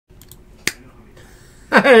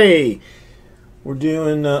Hey! We're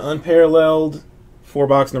doing Unparalleled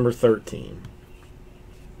 4-box number 13.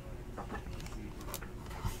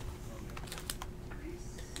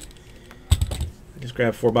 I just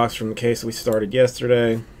grabbed 4 boxes from the case that we started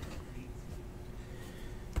yesterday.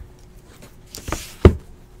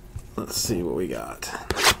 Let's see what we got.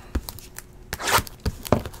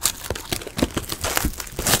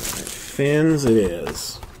 Fins it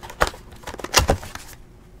is.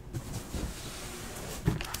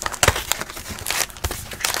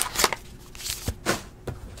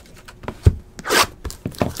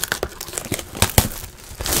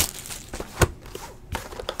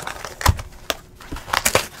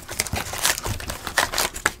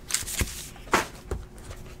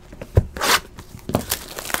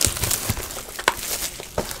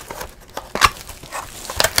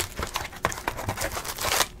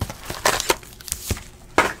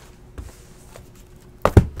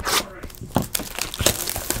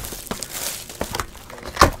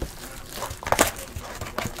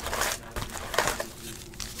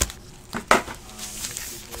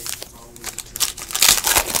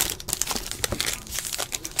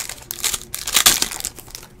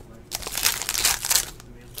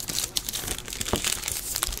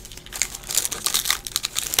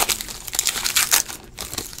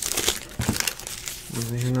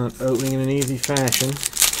 They're not opening in an easy fashion.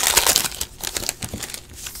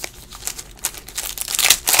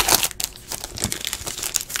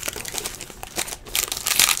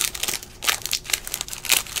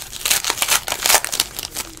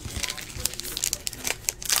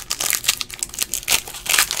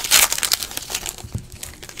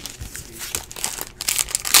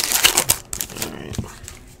 Alright.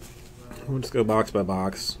 We'll just go box by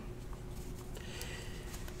box.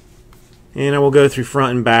 And I will go through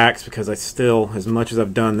front and backs because I still, as much as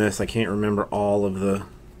I've done this, I can't remember all of the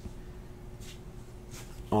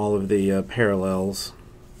parallels.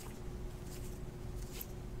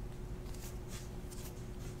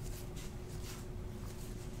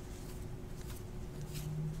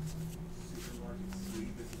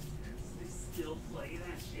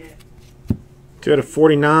 Two out of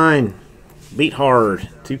 49. Beat hard.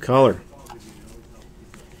 2-color.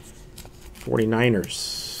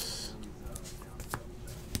 49ers.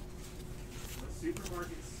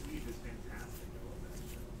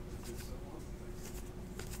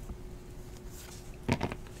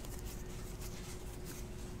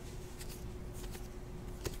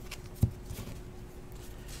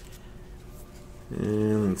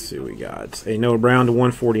 And let's see what we got. A Noah Brown to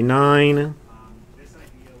 149.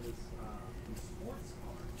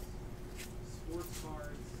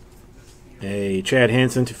 A Chad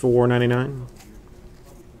Hansen to 499.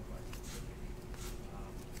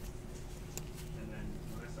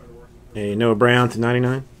 A Noah Brown to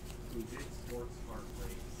 99.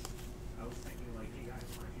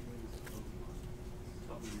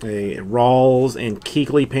 A Rawls and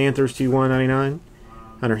Keekly Panthers to 199.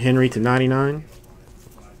 Hunter Henry to 99.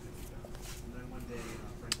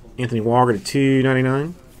 Anthony Walker to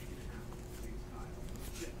 299.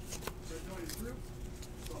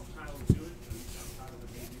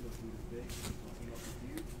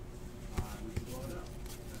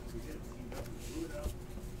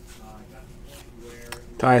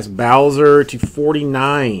 Tyus Bowser to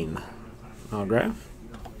 49. Autograph.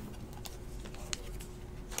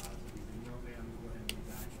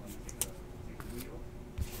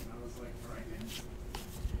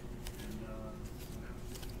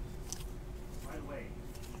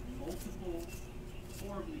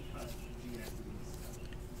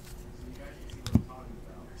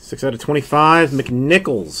 Six out of 25.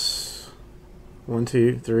 McNichols. 1,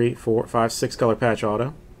 2, 3, 4, 5, 6-color patch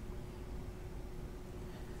auto.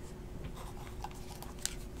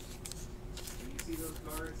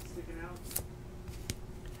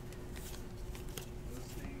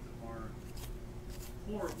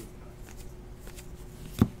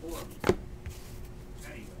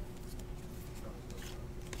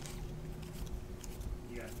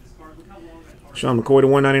 Sean McCoy to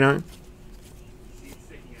 199.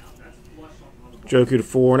 Joku to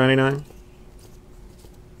 499.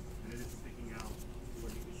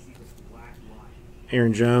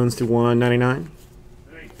 Aaron Jones to 199.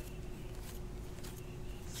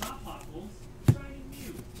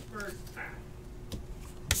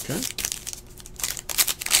 Okay.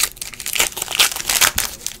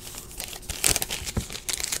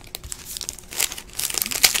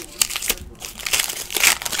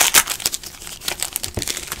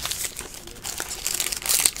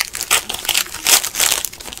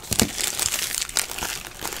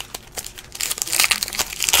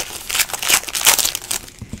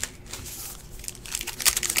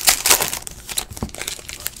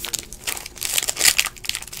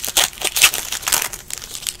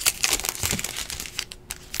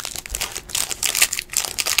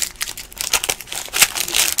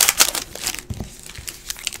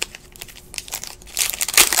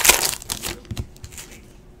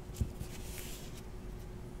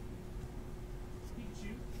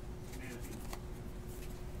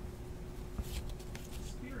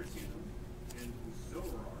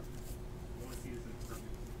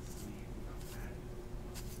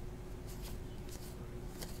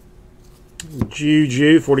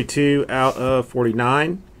 Juju, 42 out of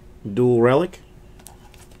 49. Dual relic.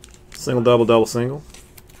 Single, double, double, single.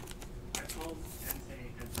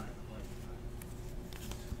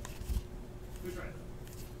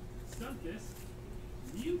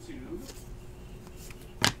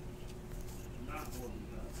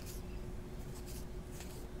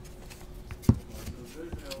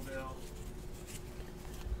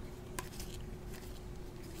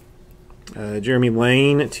 Jeremy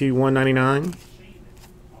Lane to 199.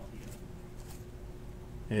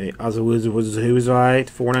 Azawuzai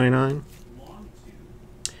to 499.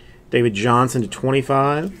 David Johnson to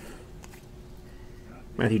 25.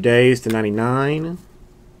 Matthew Days to 99.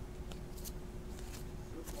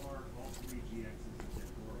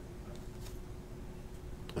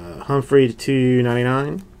 Humphrey to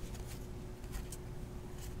 299.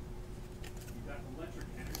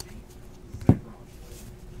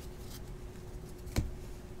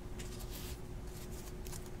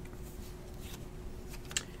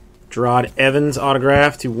 Gerard Evans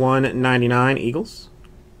autograph to 199 Eagles.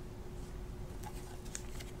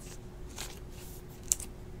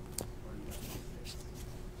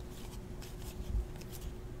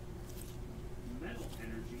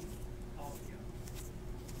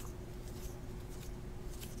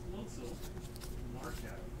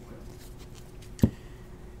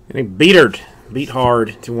 And a beat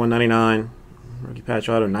hard to 199. Rookie patch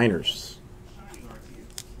auto Niners.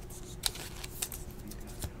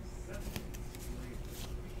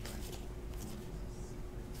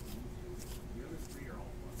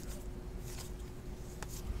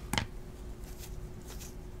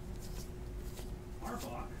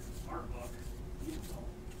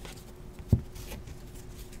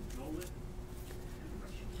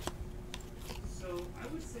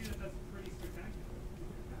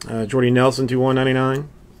 Jordy Nelson to 199.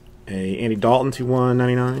 Andy Dalton to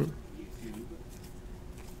 199.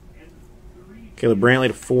 Caleb Brantley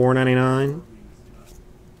to 499.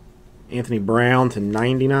 Anthony Brown to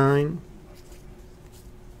 99.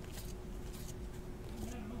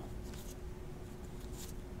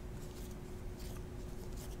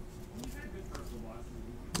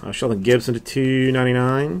 Sheldon Gibson to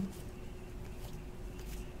 299.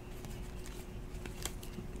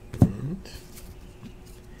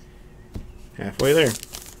 Halfway there.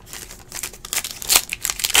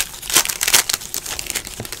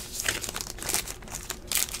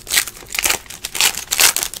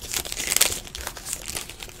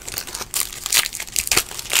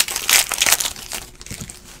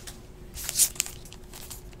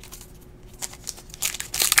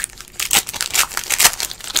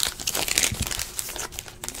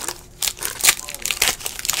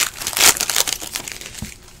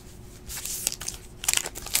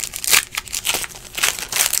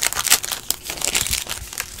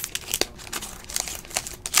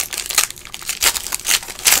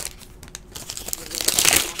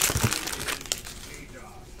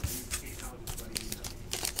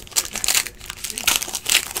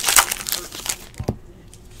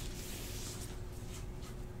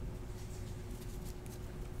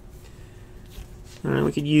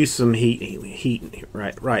 We could use some heat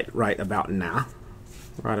right about now.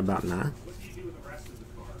 Right about now. What do you do with the rest of the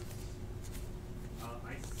cards?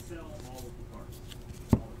 I sell all of the cards.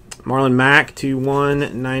 Marlon Mack to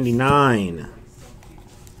 199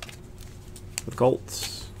 for the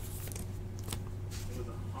Colts. It was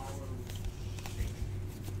a hollow shape.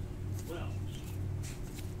 Well,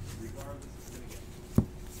 regardless, it's going to get.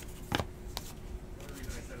 The only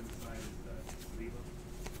reason I set him aside is leave him.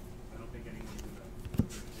 I don't think anyone's going to put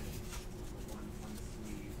it in one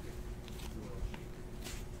sleeve royal shape.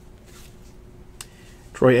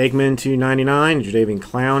 Troy Aikman to 99. Jadeveon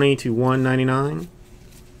Clowney to 199.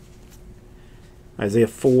 Isaiah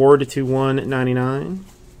Ford to 199.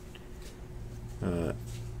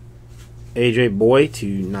 AJ Boy to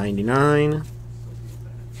 99.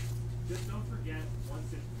 Just don't forget,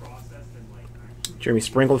 once it's processed and like actually Jeremy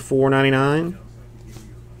Sprinkle to 499. so I can give you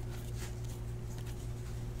your money back.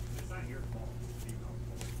 It's not your fault. It's the fault.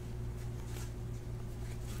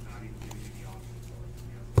 We're not even giving you the option for it.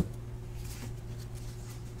 Yes.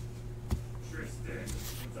 Tristan,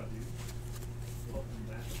 what's up, dude? Welcome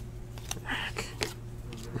back.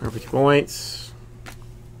 Perfect points.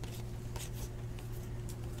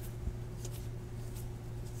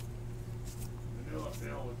 Manila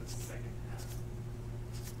Bill with the second half.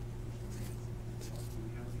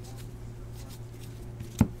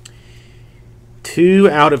 2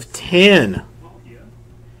 out of 10. Oh, yeah.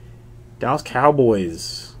 Dallas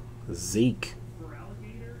Cowboys. Zeke. For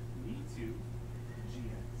Alligator, me too. GX.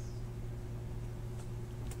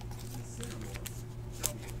 The Cinnamon,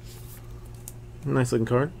 W. Nice looking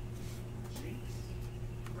card.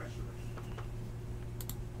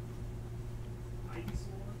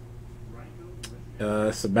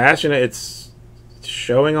 Sebastian, it's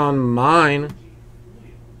showing on mine.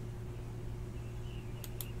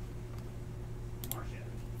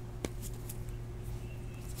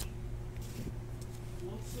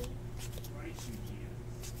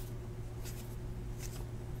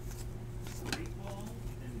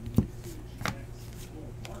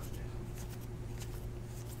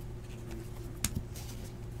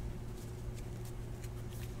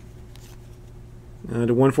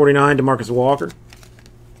 To 149, DeMarcus Walker.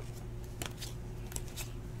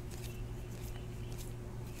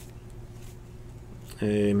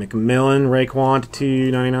 A McMillan, Raekwon to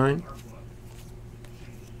 299.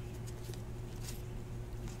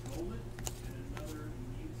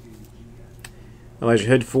 Elijah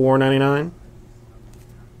Hood 499.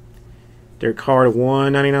 Derek Carr to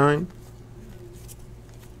 199.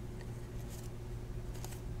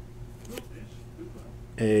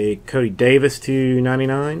 A Cody Davis to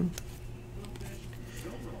 99.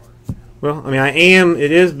 Well, I mean,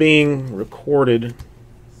 it is being recorded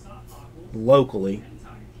locally.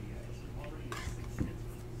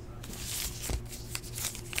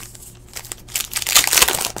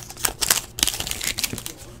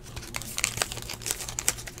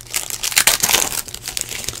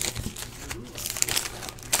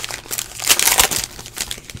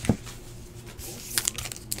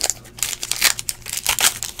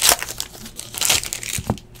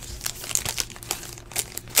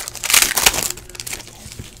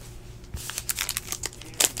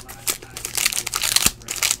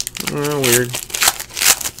 Weird.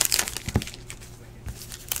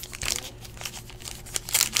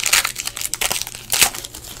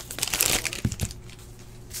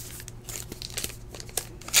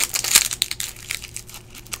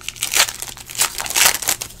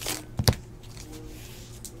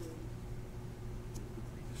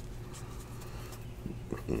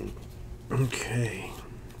 Okay.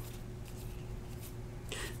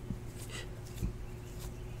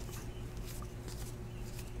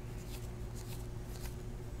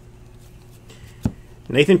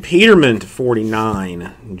 Nathan Peterman to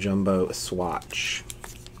 49, jumbo swatch.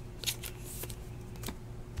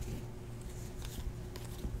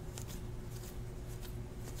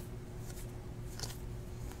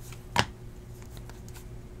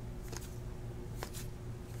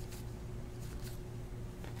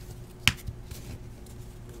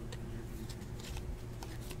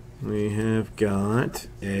 We have got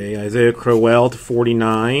a Isaiah Crowell to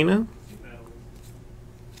 49.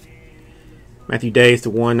 Matthew Days to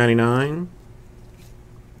 199.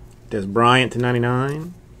 Des Bryant to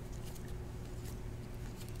 99.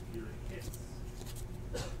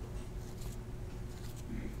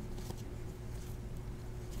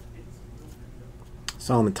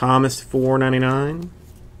 Solomon Thomas to 499.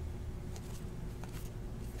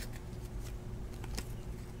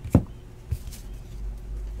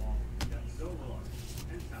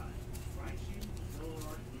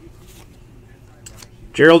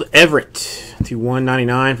 Gerald Everett to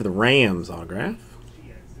 199 for the Rams autograph.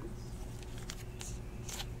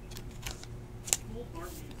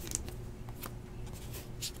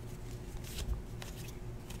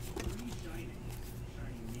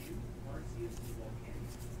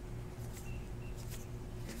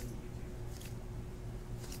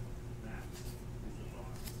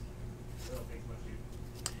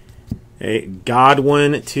 A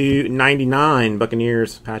Godwin to 99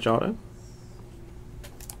 Buccaneers patch auto.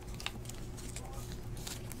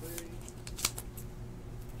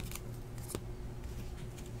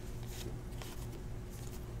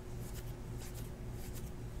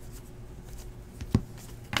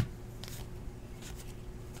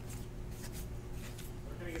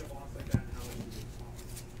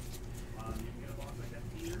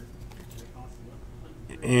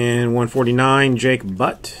 And 149, Jake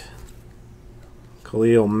Butt.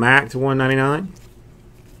 Khalil Mack to 199.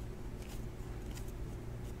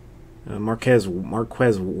 Marquez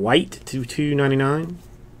White to 299.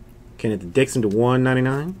 Kenneth Dixon to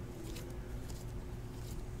 199.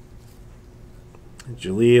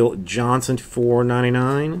 Jaleel Johnson to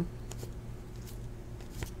 499.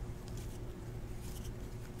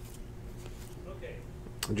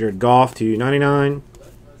 Jared Goff to 99.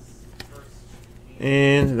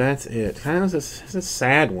 And that's it. Kind of it's a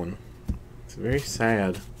sad one. It's very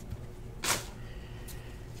sad.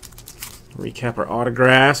 Recap our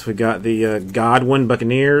autographs. We got the Godwin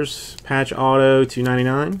Buccaneers patch auto to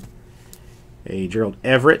 299. A Gerald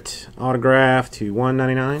Everett autograph to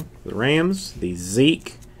 199 for the Rams. The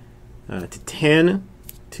Zeke to 10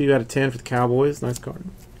 2 out of 10 for the Cowboys. Nice card.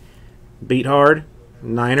 Beat Hard,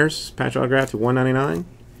 Niners, patch autograph to 199.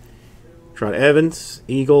 Trot Evans,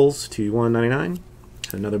 Eagles to 199.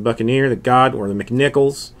 Another Buccaneer, the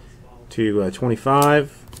McNichols to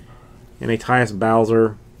 25. And a Tyus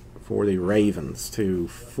Bowser for the Ravens to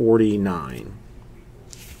 49.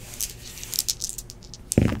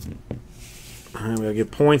 I'm going to give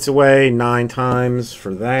points away 9 times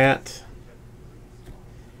for that.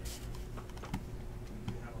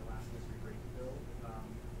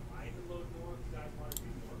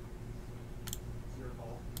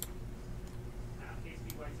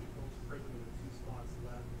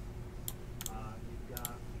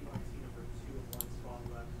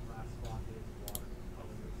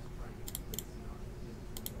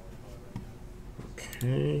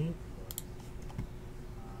 Okay.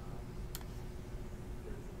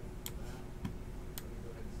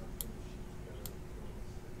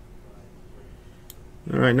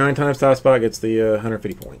 All right, 9 times top spot gets the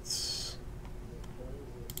 150 points.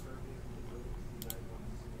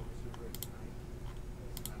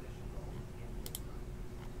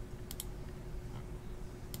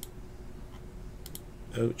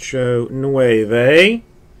 Ocho Nueve.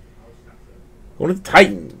 Going to the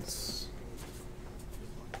Titans.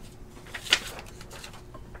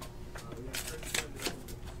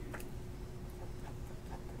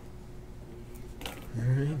 All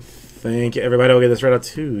right. Thank you, everybody. I'll get this right out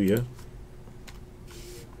to you.